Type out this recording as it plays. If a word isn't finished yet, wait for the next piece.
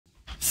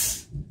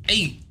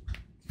Hey,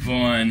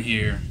 Vaughn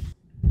here.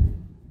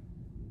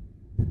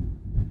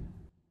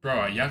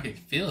 Bro, y'all can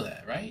feel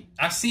that, right?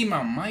 I see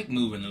my mic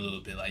moving a little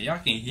bit. Like, y'all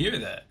can hear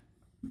that.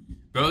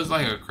 Bro, it's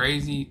like a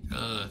crazy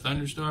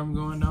thunderstorm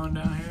going on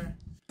down here.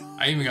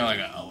 I even got like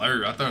an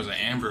alert. I thought it was an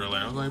Amber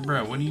Alert. I was like,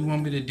 bro, what do you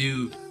want me to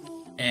do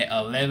at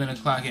 11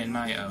 o'clock at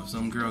night of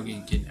some girl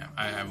getting kidnapped?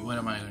 What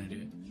am I going to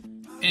do?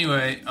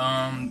 Anyway,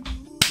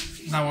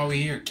 now while we're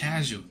here,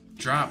 casual,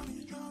 drop.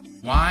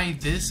 Why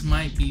this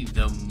might be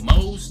the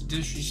most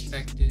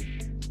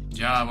disrespected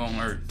job on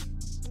earth.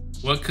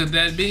 What could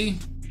that be?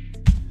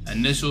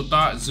 Initial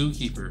thought,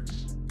 zookeeper.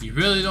 You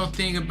really don't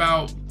think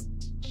about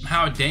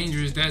how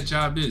dangerous that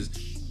job is.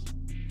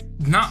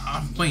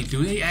 Wait,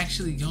 do they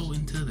actually go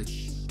into the...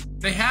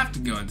 They have to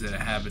go into the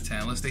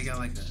habitat unless they got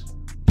like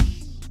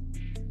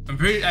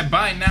a...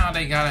 by now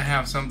they gotta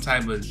have some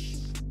type of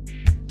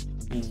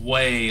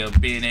way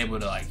of being able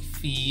to like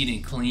feed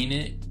and clean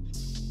it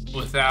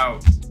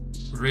without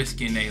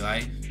risking their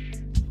life.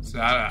 So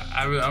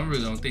I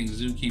really don't think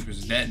zookeepers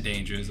is that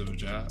dangerous of a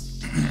job.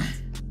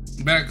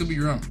 But I could be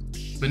wrong.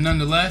 But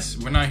nonetheless,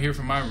 we're not here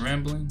for my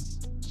rambling.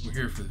 We're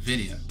here for the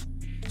video.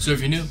 So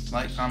if you're new,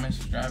 like, comment,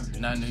 subscribe. If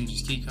you're not new,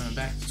 just keep coming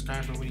back.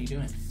 Subscribe for what are you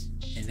doing?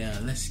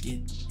 And let's get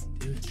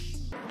into it.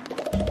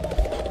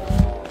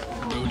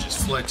 Bro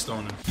just flexed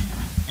on him.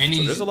 And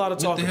so there's a lot of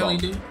talk about. What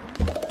the hell he do?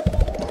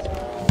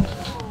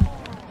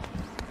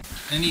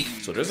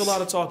 So there's a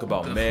lot of talk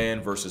about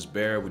man versus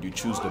bear. Would you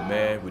choose the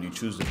man? Would you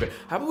choose the bear?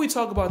 How about we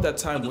talk about that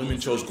time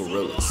women chose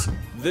gorillas?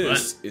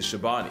 This is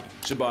Shibani.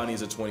 Shibani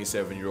is a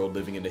 27-year-old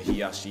living in the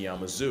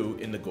Hiyashiyama Zoo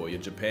in Nagoya,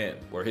 Japan,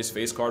 where his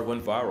face card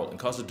went viral and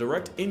caused a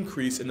direct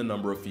increase in the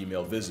number of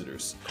female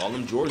visitors. Call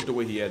him George the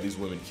way he had these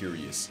women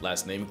curious.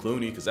 Last name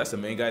Clooney, because that's the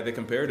main guy they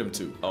compared him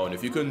to. Oh, and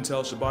if you couldn't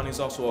tell, Shibani is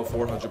also a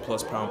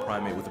 400+ pound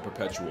primate with a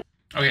perpetual.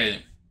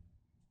 Okay.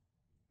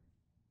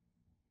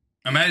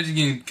 Imagine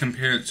getting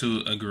compared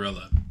to a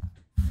gorilla.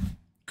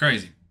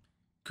 Crazy.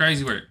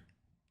 Crazy work.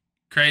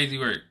 Crazy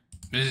work.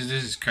 This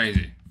is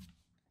crazy.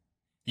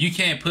 You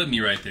can't put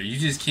me right there. You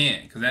just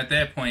can't. Because at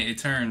that point, it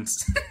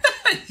turns...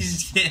 you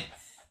just can't...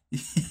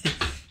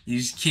 you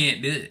just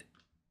can't do it.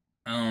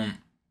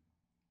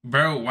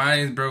 Bro, why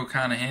is bro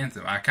kind of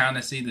handsome? I kind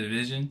of see the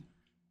vision.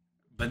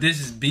 But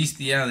this is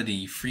bestiality,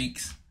 you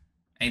freaks.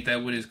 Ain't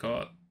that what it's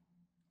called?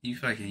 You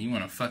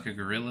want to fuck a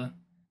gorilla?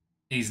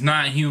 He's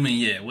not human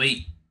yet.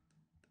 Wait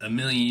a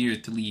million years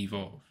to leave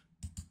off.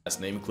 That's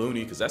named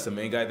Clooney, because that's the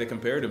main guy they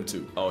compared him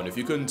to. Oh, and if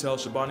you couldn't tell,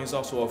 Shibani's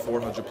also a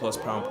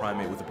 400+ pound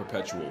primate with a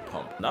perpetual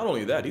pump. Not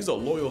only that, he's a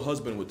loyal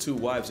husband with 2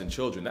 wives and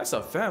children. That's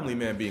a family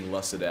man being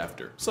lusted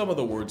after. Some of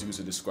the words used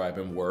to describe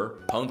him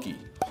were punky,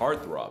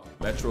 heartthrob,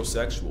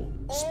 metrosexual,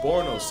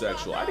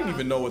 spornosexual. I didn't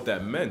even know what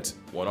that meant.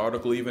 One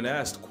article even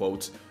asked,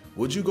 quote,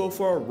 "Would you go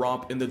for a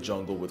romp in the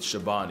jungle with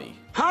Shibani?"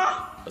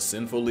 Huh? A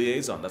sinful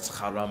liaison, that's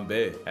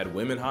harambe. Had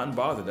women hot and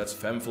bothered, that's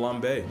femme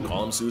flambe.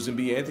 Call him Susan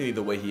B. Anthony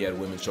the way he had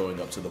women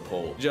showing up to the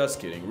pole. Just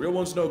kidding, real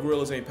ones know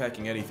gorillas ain't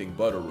packing anything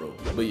but a room.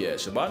 But yeah,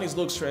 Shibani's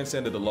looks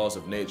transcended the laws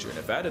of nature, and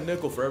if I had a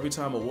nickel for every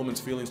time a woman's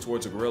feelings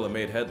towards a gorilla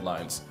made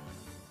headlines,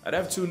 I'd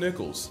have 2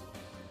 nickels.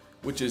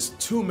 Which is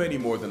too many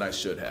more than I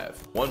should have.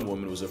 One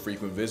woman was a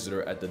frequent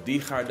visitor at the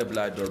Diegaarde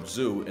Blijdorp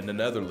Zoo in the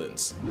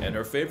Netherlands, and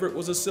her favorite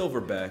was a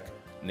silverback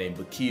named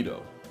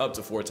Bakido. Up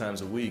to 4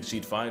 times a week,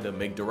 she'd find him,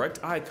 make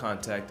direct eye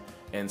contact,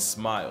 and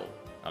smile.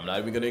 I'm not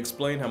even gonna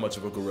explain how much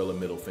of a gorilla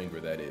middle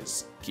finger that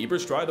is.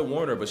 Keepers tried to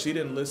warn her, but she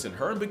didn't listen.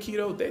 Her and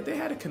Bakido, they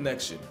had a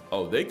connection.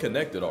 Oh, they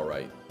connected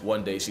alright.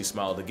 One day she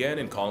smiled again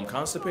and called him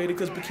constipated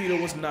because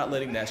Bakido was not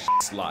letting that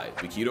shit slide.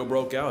 Bakido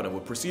broke out and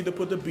would proceed to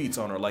put the beats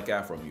on her like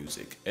Afro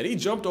music. And he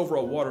jumped over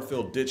a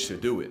water-filled ditch to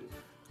do it.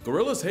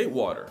 Gorillas hate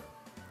water.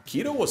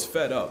 Kido was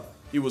fed up.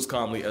 He was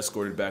calmly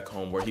escorted back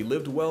home where he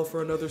lived well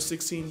for another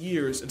 16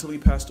 years until he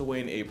passed away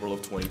in April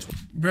of 2020.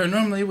 Bro,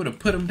 normally they would have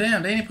put him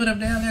down. They didn't put him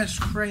down. That's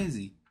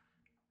crazy.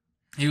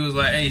 He was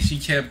like, hey, she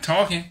kept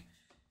talking.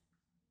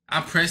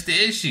 I pressed the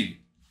issue.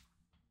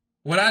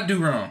 What'd I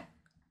do wrong?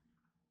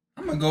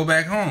 I'm gonna go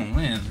back home,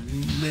 man.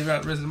 Live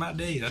out the rest of my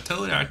days. I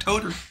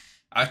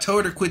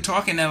told her quit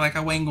talking now like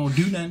I wasn't gonna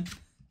do nothing.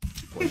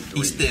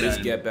 His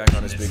get back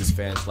on his biggest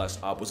fan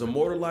 / op was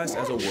immortalized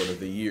as a word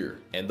of the year.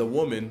 And the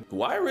woman,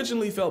 who I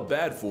originally felt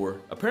bad for,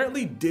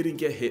 apparently didn't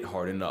get hit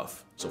hard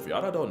enough. So for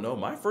y'all that don't know,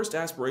 my first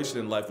aspiration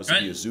in life was to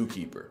be a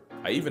zookeeper.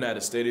 I even had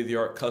a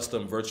state-of-the-art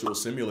custom virtual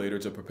simulator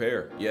to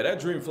prepare. Yeah,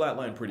 that dream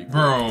flatlined pretty quick.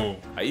 Bro.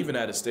 I even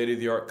had a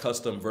state-of-the-art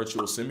custom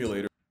virtual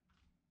simulator.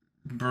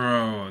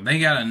 Bro, they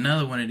got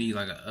another one of these,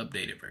 like an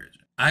updated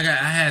version. I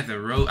got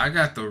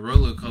the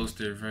roller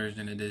coaster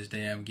version of this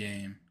damn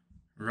game.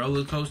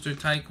 Roller Coaster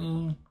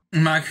Tycoon.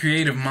 My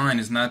creative mind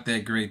is not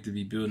that great to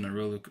be building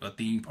a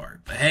theme park,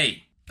 but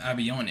hey, I'll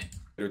be on it.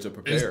 To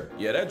prepare.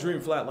 Yeah, that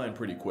dream flatlined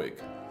pretty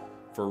quick.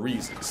 For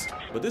reasons.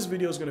 But this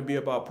video is going to be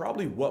about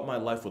probably what my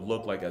life would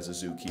look like as a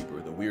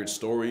zookeeper. The weird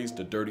stories,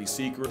 the dirty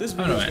secret. This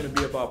video is going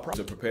to be about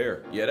to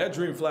prepare. Yeah, that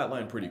dream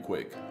flatlined pretty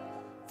quick.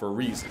 For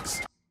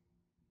reasons.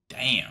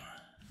 Damn.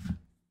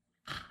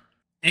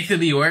 It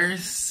could be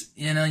worse.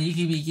 You know, you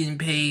could be getting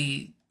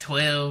paid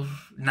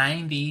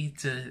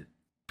 $12.90 to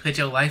put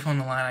your life on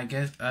the line, I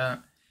guess.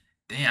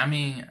 Damn,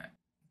 I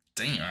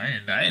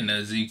didn't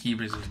know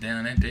zookeepers was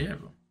down that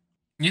terrible.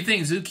 You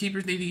think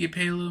zookeepers need to get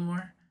paid a little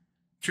more?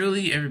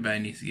 Truly, everybody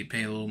needs to get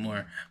paid a little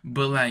more.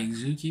 But like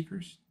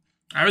zookeepers,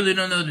 I really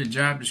don't know the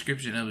job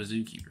description of a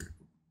zookeeper.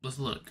 Let's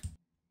look.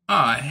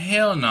 Oh,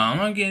 hell no, I'm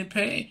not getting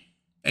paid.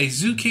 A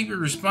zookeeper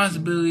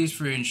responsibilities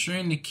for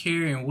ensuring the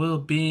care and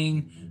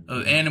well-being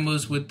of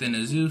animals within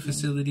the zoo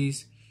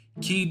facilities.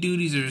 Key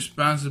duties and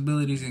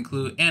responsibilities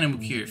include animal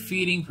care,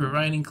 feeding,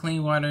 providing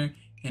clean water,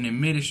 and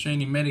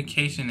administering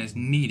medication as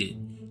needed.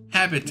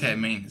 Habitat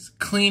maintenance,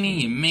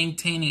 cleaning and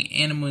maintaining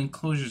animal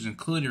enclosures,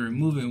 including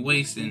removing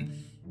waste and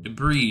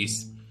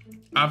debris,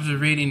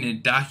 observing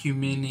and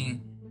documenting,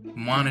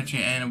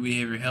 monitoring animal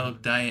behavior,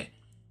 health, diet,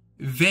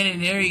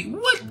 veterinary.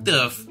 What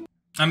the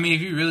I mean,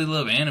 if you really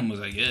love animals,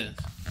 I guess.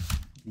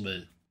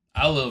 But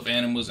I love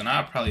animals and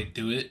I'll probably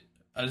do it.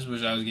 I just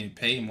wish I was getting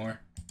paid more.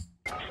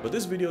 But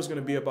this video is going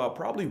to be about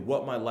probably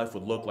what my life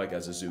would look like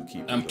as a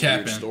zookeeper. I'm the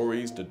capping. Weird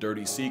stories, the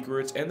dirty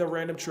secrets, and the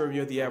random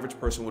trivia the average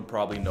person would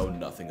probably know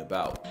nothing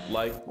about.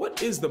 Like,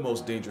 what is the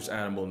most dangerous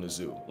animal in the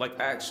zoo? Like,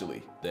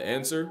 actually, the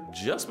answer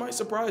just might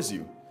surprise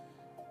you.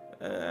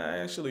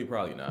 Actually,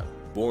 probably not.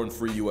 Born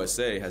Free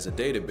USA has a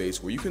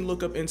database where you can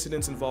look up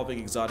incidents involving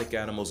exotic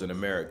animals in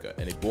America,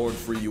 and at Born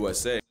Free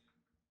USA,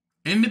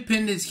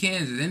 Independence,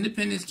 Kansas.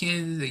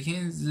 The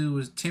Kansas Zoo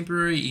was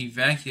temporarily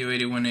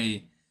evacuated when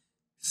a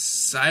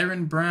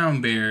siren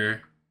brown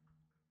bear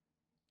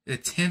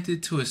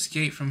attempted to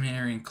escape from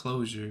her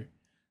enclosure.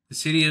 The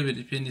city of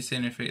Independence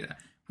Center.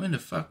 When the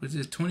fuck was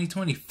this?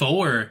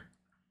 2024?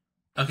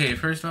 Okay,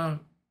 first off,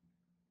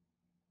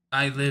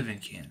 I live in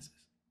Kansas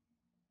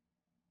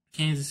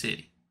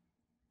City.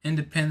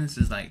 Independence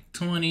is like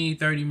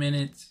 20-30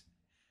 minutes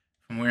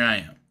from where I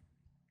am.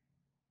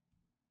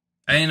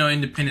 I didn't know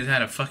Independence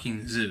had a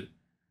fucking zoo.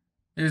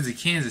 There's the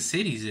Kansas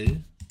City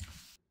Zoo.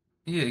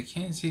 Yeah, the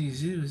Kansas City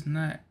Zoo is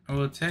not...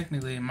 Well,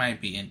 technically it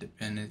might be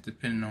Independence,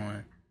 depending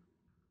on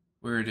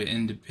where the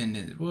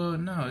Independence... Well,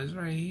 no, it's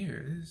right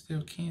here. This is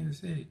still Kansas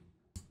City.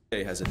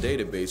 Has a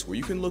database where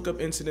you can look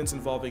up incidents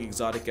involving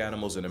exotic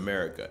animals in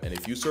America, and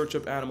if you search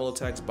up animal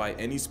attacks by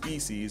any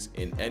species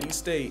in any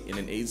state in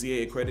an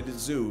AZA accredited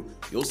zoo,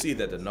 you'll see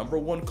that the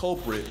 #1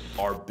 culprit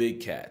are big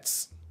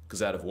cats.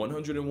 Because out of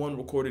 101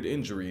 recorded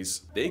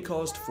injuries, they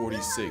caused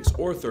 46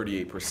 or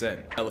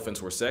 38%.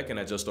 Elephants were second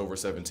at just over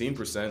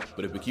 17%,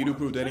 but if Bikito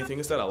proved anything,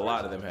 it's that a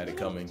lot of them had it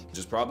coming, which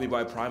is probably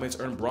why primates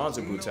earned bronze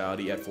in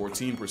brutality at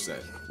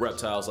 14%.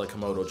 Reptiles like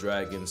Komodo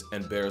dragons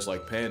and bears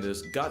like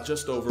pandas got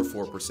just over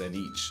 4%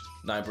 each.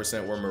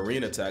 9% were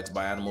marine attacks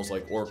by animals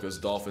like orcas,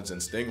 dolphins, and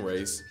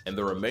stingrays, and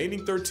the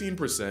remaining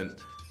 13%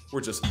 were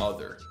just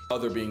other.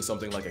 Other being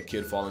something like a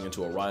kid falling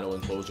into a rhino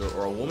enclosure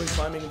or a woman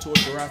climbing into a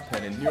giraffe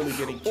pen and nearly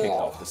getting kicked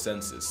off the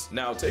census.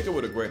 Now, take it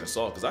with a grain of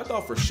salt, because I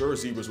thought for sure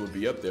zebras would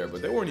be up there,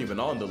 but they weren't even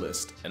on the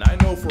list. And I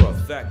know for a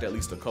fact at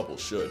least a couple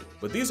should.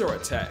 But these are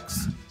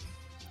attacks.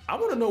 I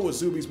want to know what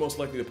zooby's most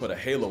likely to put a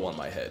halo on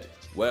my head.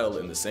 Well,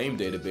 in the same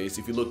database,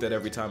 if you looked at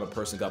every time a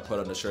person got put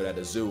on a shirt at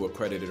a zoo,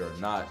 accredited or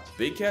not,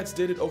 big cats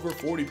did it over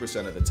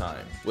 40% of the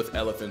time, with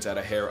elephants at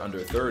a hair under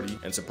 30,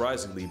 and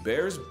surprisingly,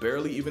 bears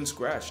barely even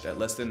scratched at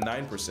less than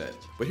 9%.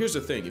 But here's the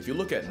thing, if you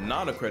look at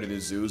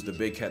non-accredited zoos, the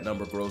big cat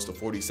number grows to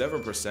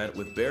 47%,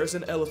 with bears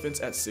and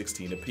elephants at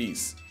 16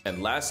 apiece.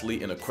 And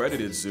lastly, in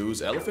accredited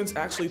zoos, elephants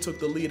actually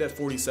took the lead at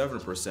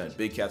 47%,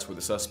 big cats were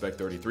the suspect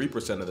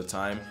 33% of the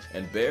time,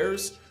 and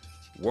bears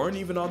weren't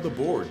even on the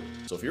board.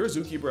 So if you're a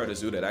zookeeper at a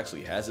zoo that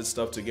actually has its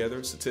stuff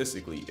together,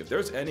 statistically, if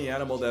there's any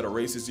animal that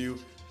erases you,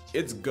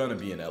 it's gonna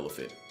be an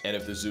elephant. And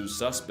if the zoo's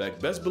suspect,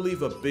 best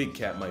believe a big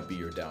cat might be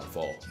your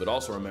downfall. But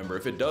also remember,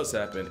 if it does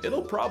happen,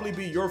 it'll probably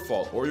be your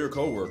fault or your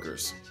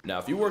co-workers. Now,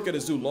 if you work at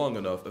a zoo long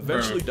enough,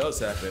 eventually does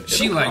happen.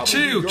 She like,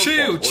 chill. Now,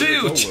 if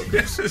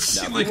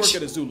you work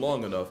at a zoo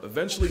long enough,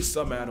 eventually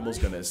some animal's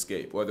gonna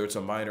escape, whether it's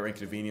a minor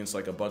inconvenience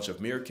like a bunch of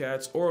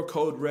meerkats, or a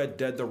code red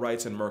dead the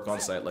rights and murk on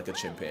site like a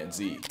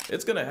chimpanzee.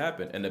 It's gonna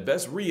happen, and the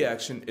best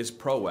reaction is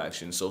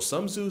proaction. So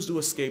some zoos do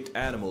escaped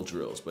animal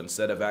drills, but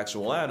instead of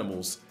actual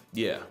animals,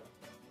 yeah.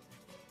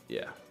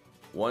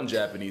 One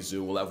Japanese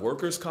zoo will have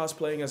workers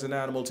cosplaying as an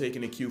animal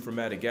taking a cue from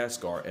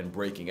Madagascar and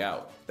breaking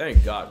out.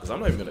 Thank God, because I'm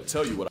not even gonna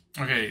tell you what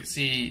Okay,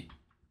 see,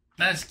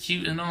 that's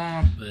cute and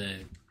all,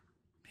 but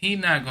he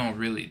not gonna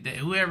really,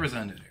 whoever's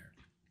under there,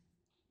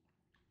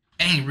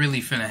 ain't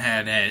really finna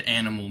have that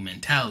animal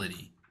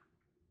mentality.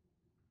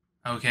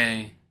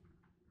 Okay?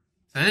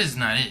 So this is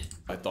not it.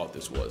 I thought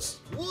this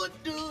was. What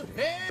the hell?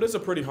 But it's a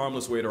pretty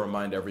harmless way to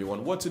remind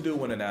everyone what to do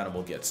when an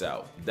animal gets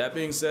out. That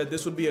being said,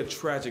 this would be a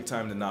tragic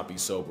time to not be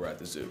sober at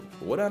the zoo.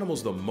 But what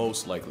animal's the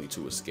most likely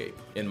to escape?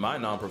 In my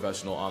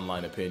non-professional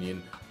online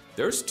opinion,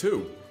 there's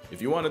two. If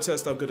you want to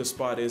test how good a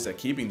spot is at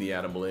keeping the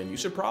animal in, you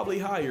should probably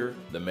hire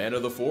the man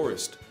of the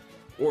forest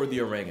or the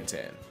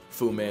orangutan.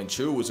 Fu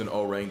Manchu was an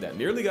orang that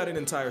nearly got an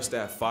entire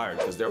staff fired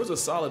because there was a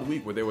solid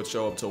week where they would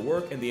show up to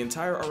work and the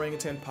entire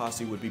orangutan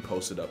posse would be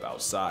posted up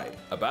outside.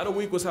 About a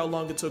week was how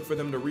long it took for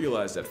them to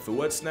realize that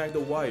Fu had snagged a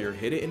wire,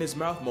 hid it in his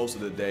mouth most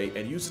of the day,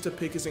 and used it to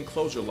pick his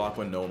enclosure lock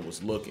when no one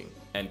was looking.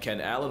 And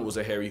Ken Allen was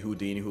a hairy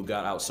Houdini who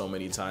got out so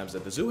many times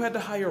that the zoo had to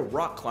hire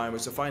rock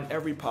climbers to find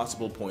every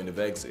possible point of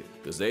exit,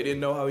 because they didn't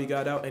know how he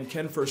got out and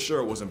Ken for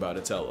sure wasn't about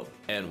to tell them.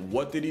 And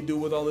what did he do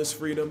with all this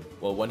freedom?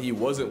 Well, when he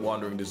wasn't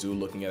wandering the zoo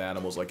looking at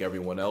animals like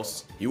everyone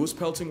else, he was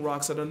pelting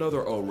rocks at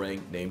another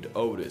orang named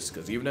Otis,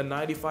 because even a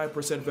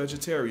 95%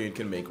 vegetarian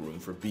can make room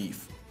for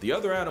beef. The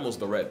other animal's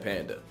the red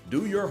panda.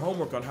 Do your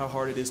homework on how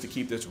hard it is to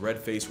keep this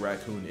red-faced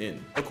raccoon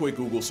in. A quick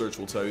Google search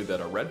will tell you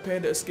that a red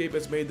panda escape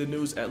has made the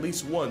news at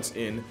least once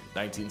in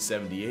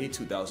 1978,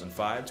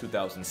 2005,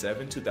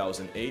 2007,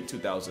 2008,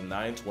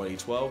 2009,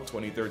 2012,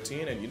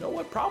 2013, and you know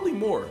what? Probably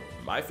more.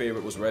 My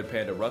favorite was red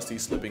panda Rusty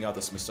slipping out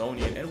the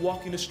Smithsonian and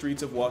walking the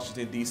streets of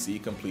Washington, D.C.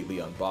 completely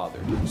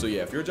unbothered. So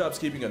yeah, if your job's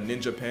keeping a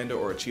ninja panda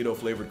or a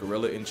Cheeto-flavored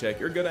gorilla in check,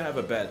 you're gonna have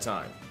a bad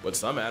time. But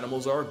some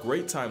animals are a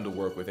great time to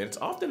work with, and it's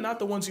often not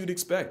the ones you'd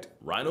expect.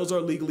 Rhinos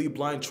are legally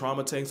blind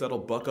trauma tanks that'll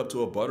buck up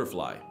to a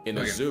butterfly. In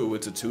a zoo,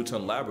 it's a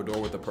 2-ton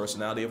Labrador with the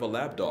personality of a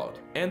lapdog.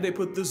 And they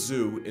put the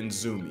zoo in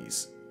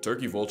zoomies.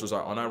 Turkey vultures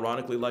are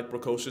unironically like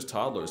precocious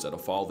toddlers that'll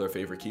follow their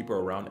favorite keeper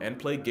around and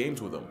play games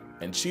with them.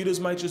 And cheetahs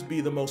might just be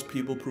the most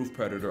people-proof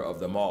predator of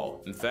them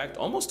all. In fact,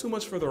 almost too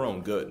much for their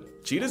own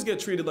good. Cheetahs get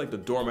treated like the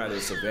doormat of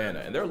the savannah,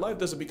 and their life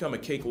doesn't become a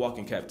cakewalk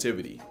in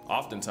captivity.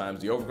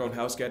 Oftentimes, the overgrown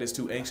house cat is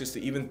too anxious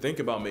to even think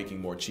about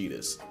making more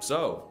cheetahs.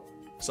 So,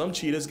 some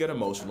cheetahs get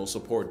emotional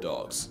support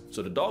dogs.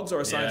 So the dogs are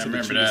assigned to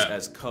the cheetahs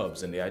as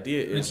cubs, and the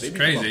idea is they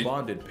become a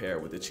bonded pair,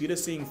 with the cheetah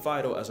seeing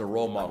Fido as a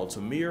role model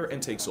to mirror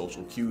and take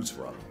social cues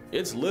from.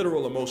 It's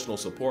literal emotional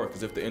support,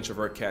 because if the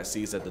introvert cat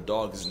sees that the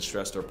dog isn't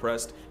stressed or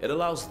pressed, it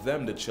allows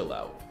them to chill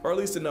out, or at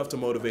least enough to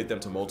motivate them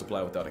to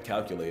multiply without a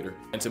calculator.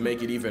 And to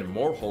make it even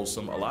more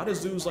wholesome, a lot of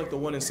zoos like the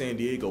one in San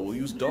Diego will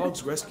use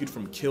dogs rescued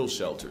from kill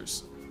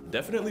shelters.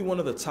 Definitely one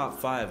of the top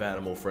 5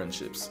 animal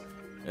friendships.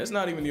 And it's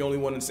not even the only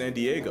one in San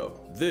Diego.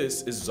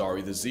 This is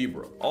Zari the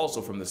zebra,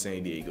 also from the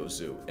San Diego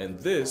Zoo, and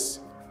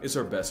this is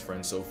her best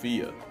friend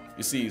Sophia.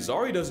 You see,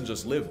 Zari doesn't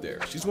just live there,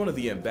 she's one of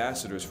the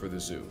ambassadors for the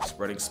zoo,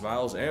 spreading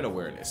smiles and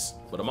awareness.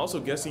 But I'm also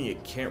guessing you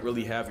can't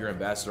really have your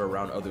ambassador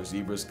around other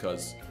zebras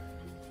because,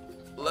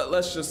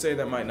 let's just say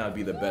that might not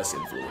be the best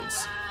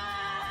influence.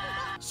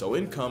 So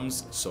in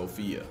comes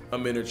Sophia, a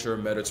miniature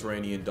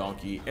Mediterranean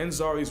donkey and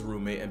Zari's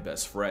roommate and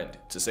best friend.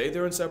 To say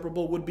they're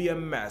inseparable would be a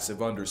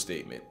massive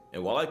understatement.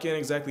 And while I can't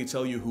exactly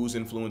tell you who's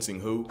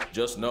influencing who,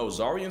 just know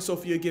Zari and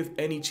Sophia give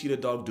any cheetah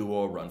dog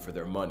duo a run for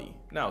their money.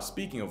 Now,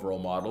 speaking of role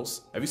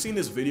models, have you seen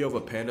this video of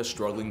a panda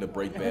struggling to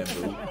break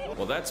bamboo?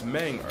 Well, that's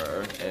Mang,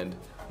 and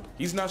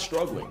he's not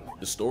struggling.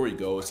 The story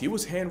goes, he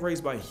was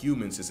hand-raised by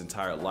humans his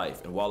entire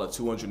life, and while a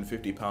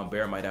 250-pound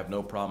bear might have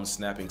no problem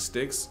snapping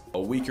sticks,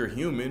 a weaker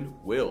human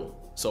will.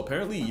 So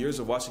apparently years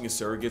of watching his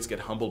surrogates get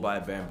humbled by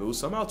a bamboo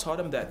somehow taught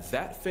him that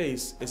that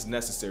face is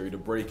necessary to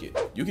break it.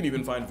 You can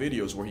even find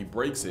videos where he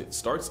breaks it,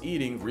 starts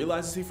eating,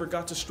 realizes he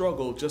forgot to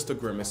struggle just to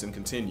grimace and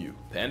continue.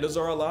 Pandas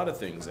are a lot of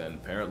things, and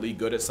apparently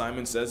Good at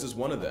Simon Says is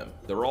one of them.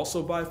 They're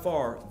also by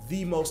far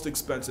the most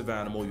expensive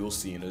animal you'll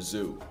see in a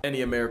zoo.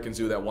 Any American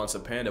zoo that wants a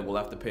panda will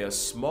have to pay a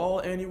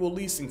small annual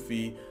leasing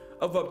fee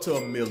of up to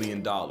 $1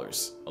 million,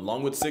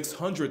 along with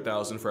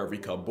 $600,000 for every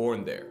cub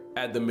born there.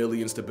 Add the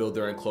millions to build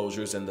their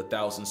enclosures and the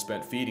thousands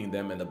spent feeding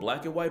them, and the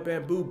black and white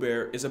bamboo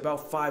bear is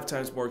about 5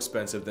 times more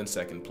expensive than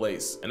second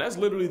place. And that's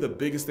literally the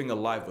biggest thing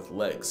alive with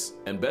legs.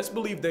 And best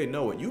believe they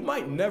know it, you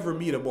might never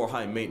meet a more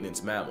high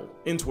maintenance mammal.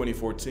 In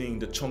 2014,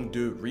 the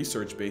Chengdu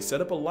research base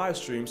set up a live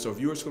stream so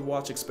viewers could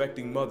watch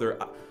expecting mother,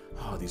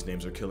 these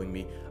names are killing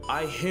me,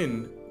 Ai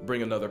Hin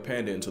bring another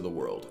panda into the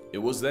world. It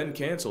was then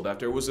cancelled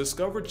after it was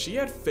discovered she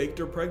had faked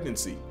her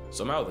pregnancy.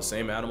 Somehow the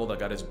same animal that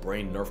got its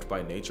brain nerfed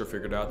by nature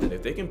figured out that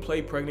if they can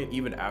play pregnant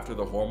even after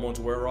the hormones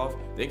wear off,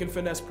 they can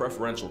finesse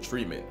preferential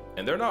treatment.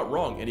 And they're not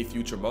wrong, any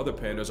future mother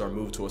pandas are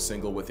moved to a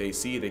single with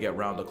AC, they get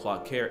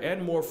round-the-clock care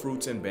and more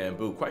fruits and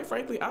bamboo. Quite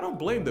frankly, I don't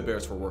blame the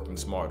bears for working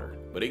smarter.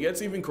 But it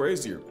gets even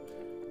crazier.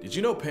 Did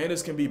you know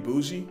pandas can be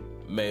bougie?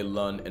 Mei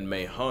Lun and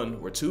Mei Hun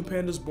were 2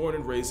 pandas born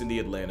and raised in the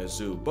Atlanta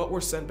Zoo, but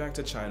were sent back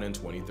to China in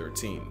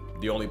 2013.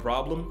 The only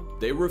problem?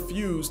 They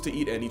refused to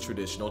eat any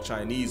traditional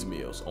Chinese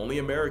meals, only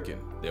American.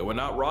 They were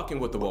not rocking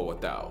with the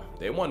Wawatao.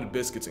 They wanted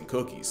biscuits and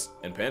cookies.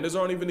 And pandas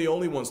aren't even the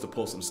only ones to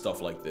pull some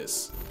stuff like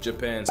this.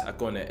 Japan's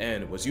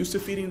Hakone-en was used to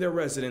feeding their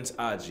residents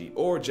aji,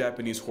 or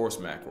Japanese horse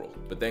mackerel.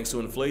 But thanks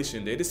to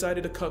inflation, they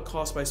decided to cut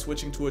costs by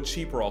switching to a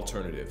cheaper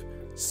alternative,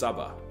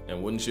 Saba.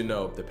 And wouldn't you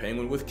know, the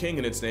penguin with king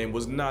in its name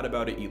was not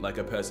about to eat like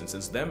a peasant,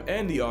 since them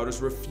and the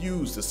otters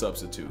refused to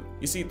substitute.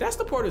 You see, that's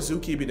the part of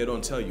zookeeping they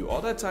don't tell you.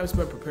 All that time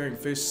spent preparing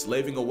fish,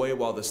 slaving away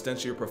while the stench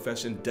of your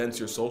profession dents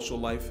your social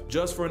life,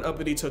 just for an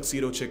uppity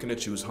tuxedo chicken to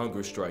choose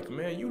hunger strike.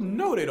 Man, you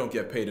know they don't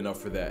get paid enough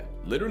for that.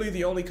 Literally,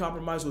 the only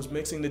compromise was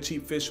mixing the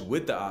cheap fish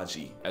with the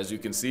aji. As you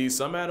can see,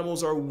 some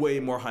animals are way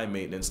more high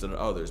maintenance than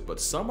others,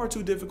 but some are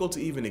too difficult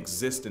to even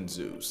exist in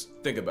zoos.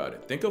 Think about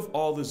it. Think of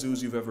all the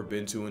zoos you've ever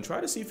been to and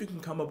try to see if you can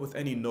come up with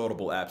any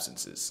notable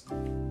absences.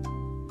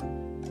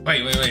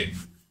 Wait.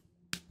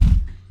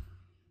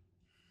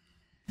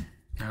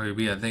 Alright,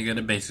 we gotta think of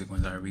the basic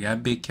ones. Alright, we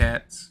got big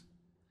cats.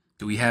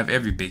 Do we have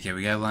every big cat?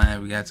 We got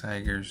lions, we got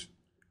tigers.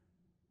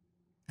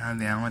 I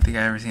don't think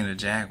I ever seen a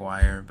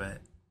jaguar, but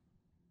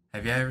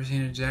have you ever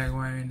seen a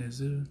jaguar in the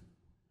zoo?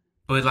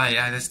 But like,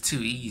 that's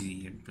too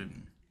easy.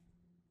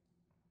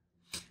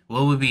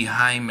 What would be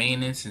high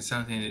maintenance and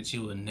something that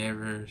you would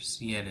never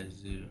see at a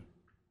zoo?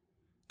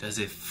 Does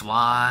it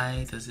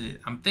fly?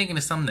 I'm thinking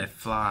of something that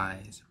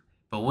flies.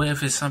 But what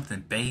if it's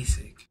something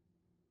basic?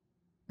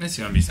 It's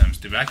gonna be something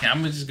stupid. I'm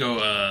gonna just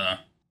go,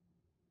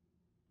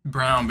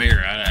 brown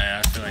bear.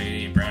 I feel like you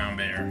need brown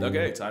bear.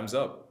 Okay, time's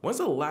up. When's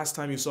the last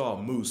time you saw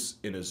a moose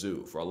in a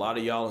zoo? For a lot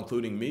of y'all,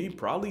 including me,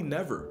 probably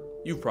never.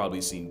 You've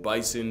probably seen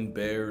bison,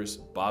 bears,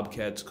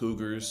 bobcats,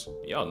 cougars.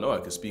 Y'all know I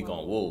could speak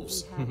on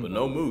wolves, but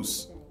no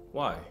moose.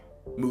 Why?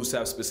 Moose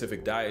have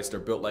specific diets.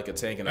 They're built like a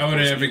tank, and I would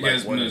have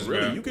guessed moose,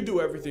 really, bro. you could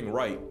do everything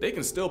right. They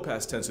can still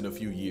pass tense in a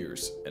few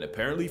years. And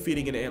apparently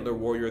feeding an antler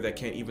warrior that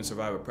can't even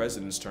survive a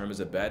president's term is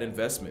a bad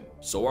investment.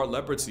 So are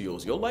leopard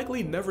seals. You'll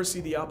likely never see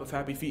the Alp of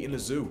Happy Feet in the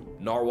zoo.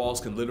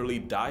 Narwhals can literally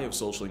die of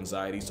social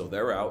anxiety, so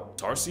they're out.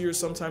 Tarsiers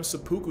sometimes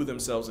seppuku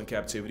themselves in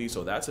captivity,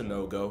 so that's a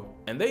no-go.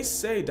 And they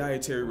say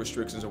dietary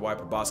restrictions are why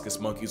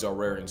proboscis monkeys are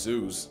rare in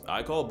zoos.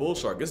 I call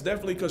bullshark. It's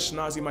definitely because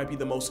Schnazi might be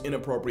the most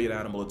inappropriate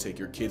animal to take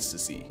your kids to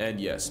see. And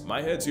yes,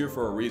 my head's here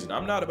for a reason.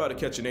 I'm not about to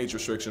catch an age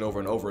restriction over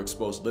an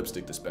overexposed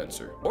lipstick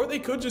dispenser. Or they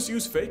could just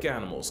use fake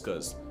animals,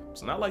 cause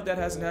it's not like that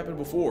hasn't happened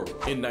before.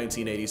 In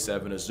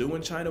 1987, a zoo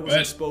in China was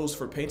exposed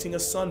for painting a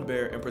sun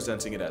bear and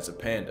presenting it as a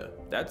panda.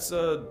 That's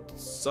a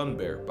sun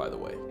bear, by the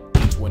way.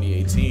 In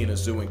 2018, a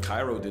zoo in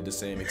Cairo did the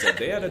same, except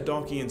they had a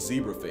donkey and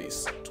zebra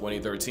face.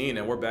 2013,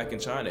 and we're back in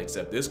China,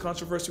 except this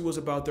controversy was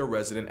about their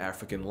resident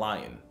African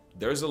lion.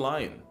 There's a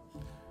lion.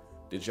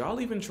 Did y'all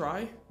even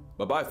try?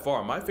 But by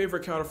far, my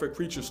favorite counterfeit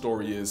creature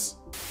story is...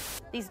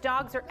 These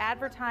dogs are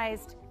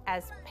advertised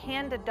as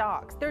panda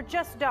dogs. They're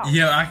just dogs.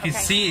 Yeah, I can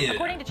see it.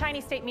 According to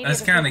Chinese state media,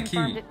 that's kind of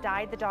cute. It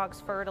dyed the dog's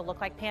fur to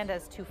look like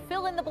pandas to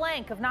fill in the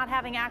blank of not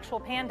having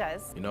actual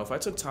pandas. You know, if I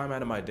took time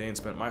out of my day and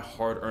spent my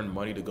hard-earned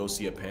money to go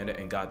see a panda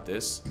and got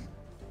this,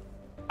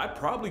 I'd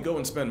probably go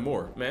and spend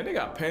more. Man, they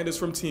got pandas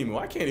from Temu.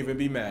 I can't even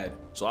be mad.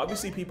 So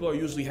obviously people are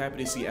usually happy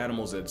to see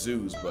animals at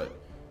zoos, but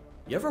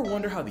you ever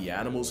wonder how the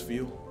animals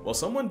feel? Well,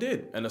 someone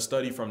did, and a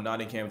study from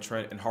Nottingham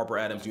Trent and Harper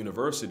Adams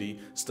University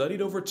studied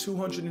over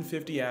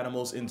 250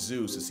 animals in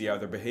zoos to see how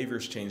their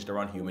behaviors changed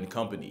around human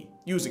company.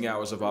 Using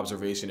hours of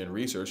observation and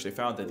research, they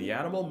found that the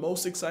animal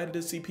most excited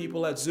to see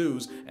people at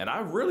zoos, and I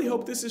really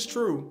hope this is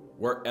true,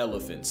 were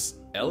elephants.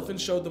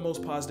 Elephants showed the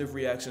most positive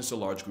reactions to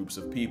large groups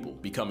of people,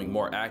 becoming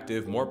more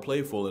active, more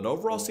playful, and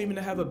overall seeming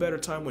to have a better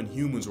time when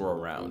humans were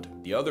around.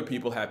 The other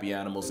people-happy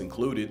animals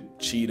included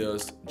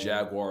cheetahs,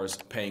 jaguars,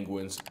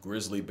 penguins,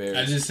 grizzly bears,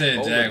 I just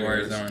said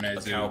jaguars aren't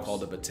a cow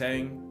called a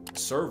batang,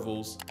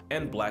 servals,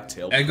 and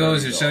black-tailed that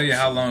goes to show you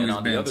how long and it's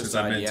on been the other since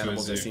side, I've been the to a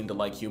animals that zoo. seemed to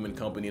like human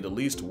company the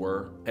least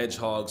were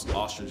hedgehogs,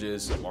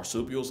 ostriches,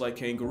 marsupials like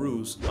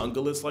kangaroos,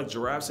 ungulates like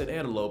giraffes and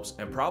antelopes,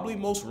 and probably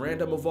most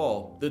random of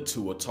all, the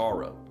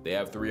tuatara. They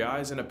have 3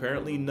 eyes and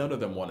apparently none of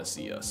them want to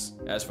see us.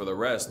 As for the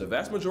rest, the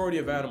vast majority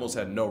of animals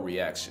had no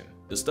reaction.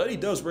 The study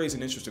does raise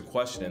an interesting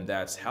question, and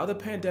that's how the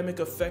pandemic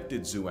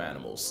affected zoo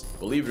animals.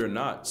 Believe it or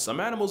not, some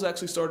animals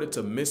actually started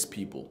to miss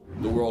people.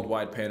 The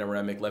worldwide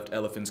panoramic left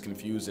elephants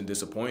confused and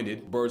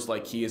disappointed, birds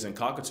like kias and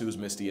cockatoos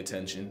missed the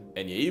attention,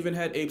 and you even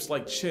had apes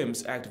like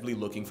chimps actively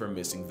looking for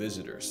missing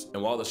visitors.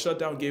 And while the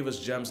shutdown gave us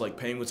gems like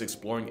penguins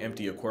exploring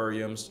empty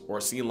aquariums, or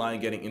a sea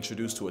lion getting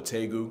introduced to a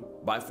tegu,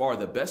 by far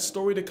the best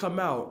story to come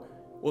out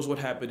was what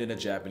happened in a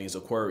Japanese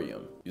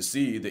aquarium. You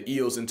see, the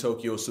eels in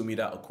Tokyo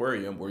Sumida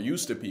Aquarium were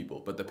used to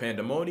people, but the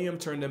pandemonium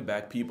turned them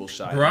back people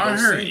shy. Bro, I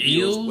heard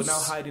eels would now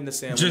hide in the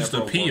sand just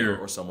whenever appear, a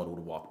worker or someone would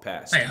walk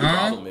past. Hey, the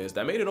problem is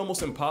that made it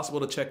almost impossible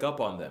to check up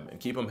on them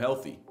and keep them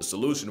healthy. The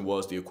solution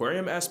was the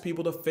aquarium asked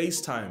people to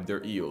FaceTime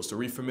their eels to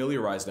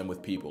refamiliarize them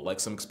with people, like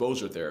some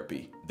exposure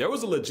therapy. There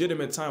was a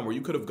legitimate time where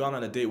you could have gone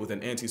on a date with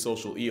an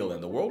antisocial eel,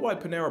 and the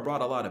worldwide Panera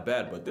brought a lot of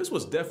bad, but this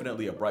was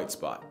definitely a bright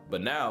spot.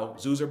 But now,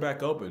 zoos are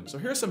back open, so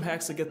here's some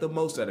hacks to get the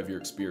most out of your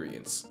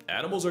experience.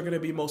 Animals are going to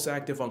be most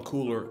active on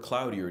cooler,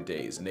 cloudier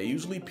days, and they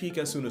usually peak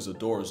as soon as the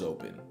doors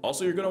open.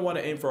 Also, you're going to want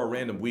to aim for a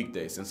random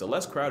weekday, since the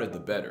less crowded the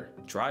better.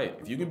 Try it.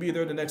 If you can be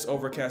there the next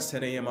overcast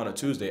 10 a.m. on a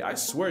Tuesday, I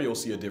swear you'll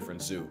see a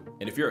different zoo.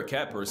 And if you're a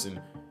cat person,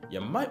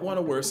 you might want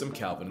to wear some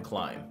Calvin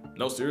Klein.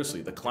 No,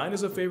 seriously, the Klein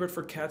is a favorite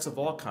for cats of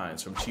all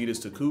kinds, from cheetahs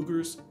to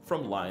cougars,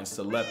 from lions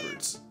to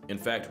leopards. In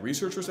fact,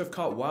 researchers have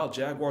caught wild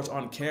jaguars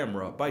on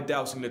camera by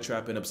dousing the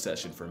trap in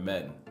obsession for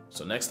men.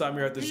 So next time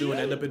you're at the zoo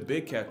and end up in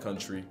big cat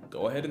country,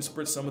 go ahead and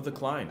spritz some of the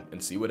Klein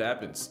and see what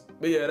happens.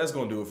 But yeah, that's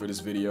gonna do it for this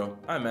video.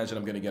 I imagine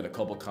I'm gonna get a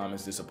couple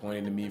comments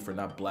disappointing to me for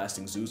not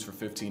blasting zoos for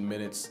 15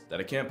 minutes,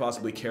 that I can't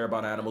possibly care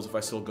about animals if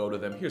I still go to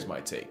them. Here's my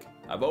take.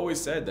 I've always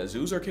said that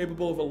zoos are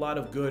capable of a lot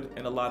of good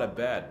and a lot of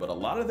bad, but a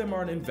lot of them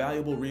are an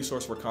invaluable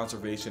resource for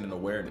conservation and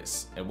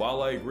awareness. And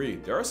while I agree,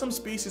 there are some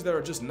species that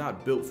are just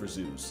not built for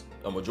zoos.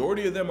 A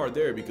majority of them are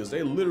there because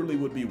they literally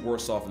would be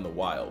worse off in the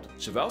wild.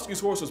 Przewalski's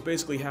horse was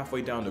basically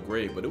halfway down the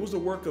grave, but it was the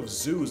work of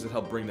zoos that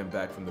helped bring them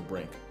back from the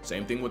brink.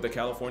 Same thing with the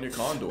California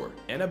condor,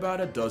 and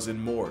about a dozen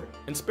more.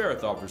 And spare a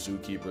thought for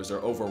zookeepers. Are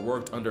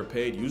overworked,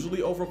 underpaid, usually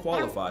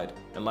overqualified,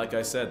 and like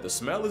I said, the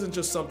smell isn't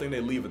just something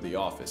they leave at the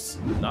office.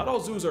 Not all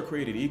zoos are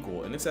created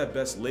equal, and it's at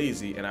best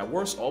lazy, and at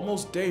worst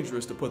almost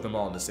dangerous to put them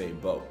all in the same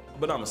boat.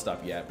 But I'ma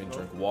stop yapping,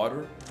 drink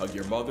water, hug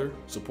your mother,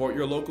 support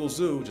your local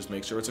zoo, just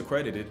make sure it's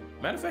accredited.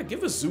 Matter of fact,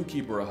 give a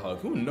zookeeper a hug,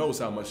 who knows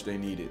how much they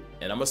need it.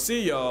 And I'ma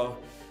see y'all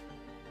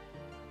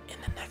in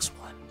the next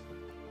one.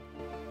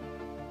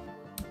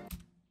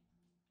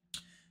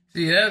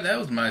 See, that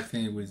was my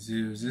thing with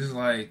zoos. It's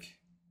like,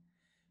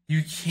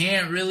 you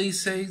can't really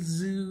say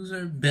zoos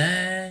are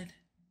bad.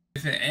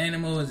 If an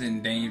animal is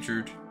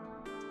endangered,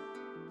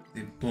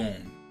 then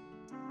boom.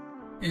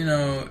 You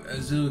know,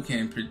 a zoo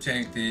can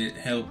protect it,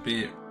 help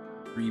it,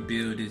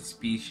 rebuild its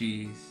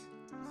species.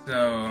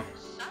 So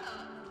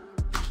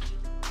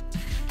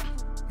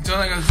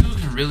like a zoo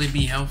can really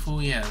be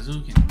helpful. Yeah, a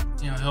zoo can,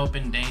 you know, help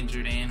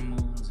endangered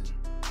animals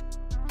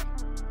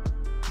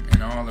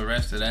and all the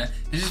rest of that.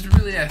 It's just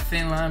really that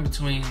thin line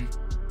between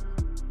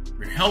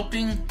we're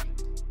helping,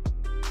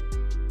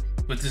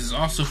 but this is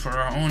also for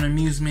our own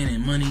amusement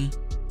and money,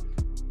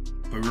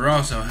 but we're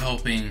also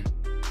helping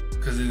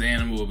because this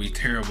animal will be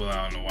terrible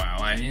out in the wild.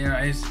 Like, you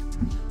know,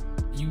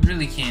 you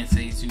really can't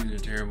say zoos are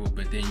terrible,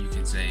 but then you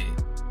can say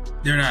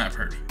they're not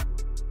perfect.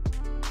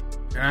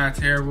 They're not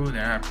terrible,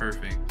 they're not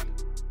perfect,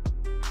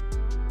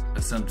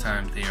 but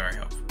sometimes they are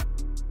helpful.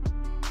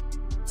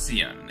 See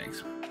you on the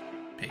next one.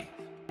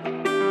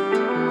 Peace.